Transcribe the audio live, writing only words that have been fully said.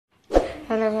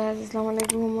Hello guys,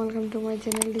 Assalamualaikum. Welcome to my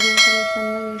channel Design Collection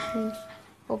by Yasmin.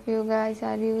 Hope you guys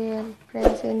are you well.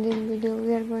 Friends, in this video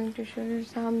we are going to show you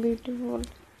some beautiful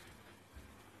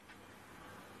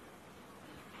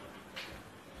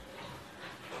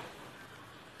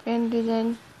pen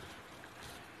design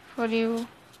for you.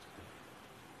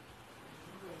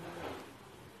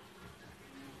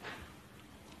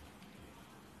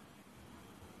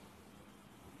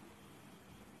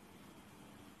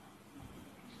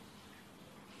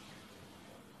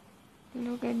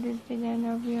 Look at this design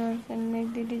of yours and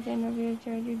make the design of your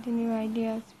choice with the new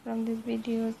ideas from these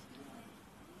videos.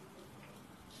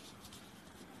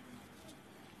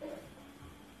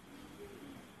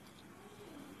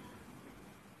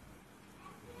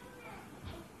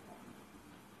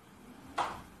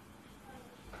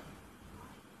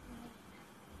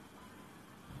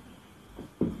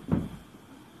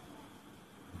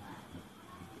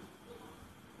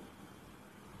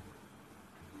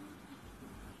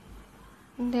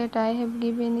 That I have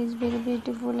given is very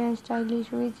beautiful and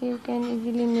stylish, which you can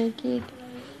easily make it.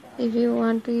 If you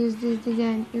want to use this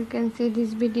design, you can see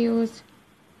these videos.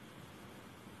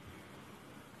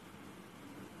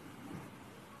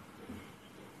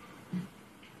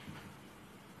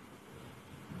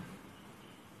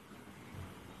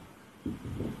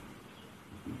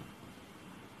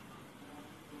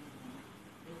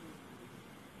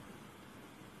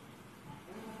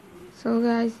 So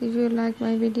guys, if you like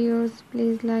my videos,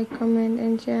 please like, comment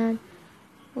and share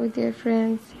with your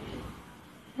friends.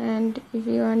 And if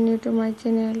you are new to my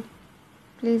channel,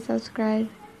 please subscribe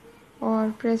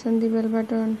or press on the bell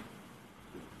button.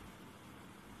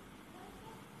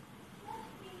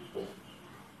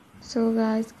 So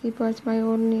guys, keep watching my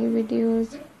own new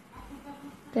videos.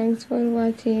 Thanks for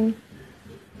watching.